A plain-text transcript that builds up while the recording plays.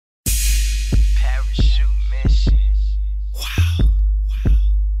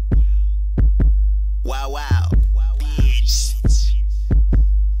Wow, wow, bitch.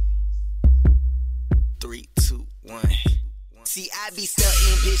 3, 2, 1. See, I be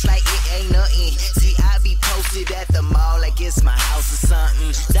stuntin', bitch, like it ain't nothing. See, I be posted at the mall like it's my house or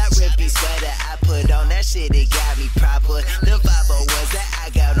something. That rippy sweater I put on, that shit, it got me proper. The Bible ones that I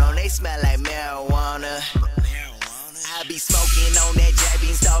got on, they smell like marijuana. I be smoking on that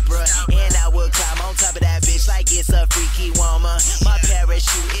jabbing star, bruh. And I will climb on top of that bitch like it's a freaky woman. My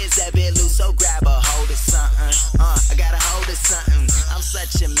parachute is that bit loose, so grab a hold of something. I got a hold of something. I'm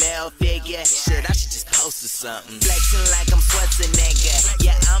such a male figure. Shit, I should just post or something. Flexing like I'm Schwarzenegger.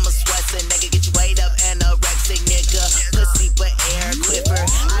 Yeah, I'm a Schwarzenegger. Get your weight up, anorexic nigga. Pussy but air clipper.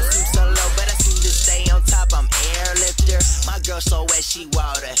 I seem so low, but I seem to stay on top. I'm airlifter. My girl so wet, she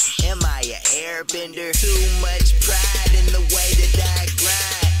water. Am I an airbender? Too much pride in the way that I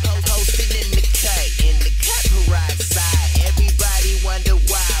grind. Posted in the cut peroxide. Everybody wonder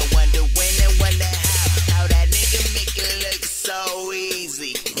why, wonder when and wonder how that nigga make it look so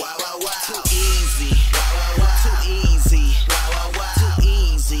easy. Wow, wow, wow. Too easy. Wow, wow, wow. Too easy. Wow, wow, wow. Too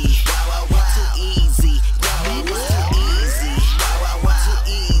easy. Wow, wow, wow. Too easy. Your bit is too easy. Wow, wow, wow. Too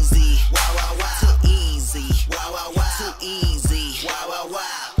easy. Wow, wow, wow. Too easy. Wow, wow, wow. Too easy. Wow,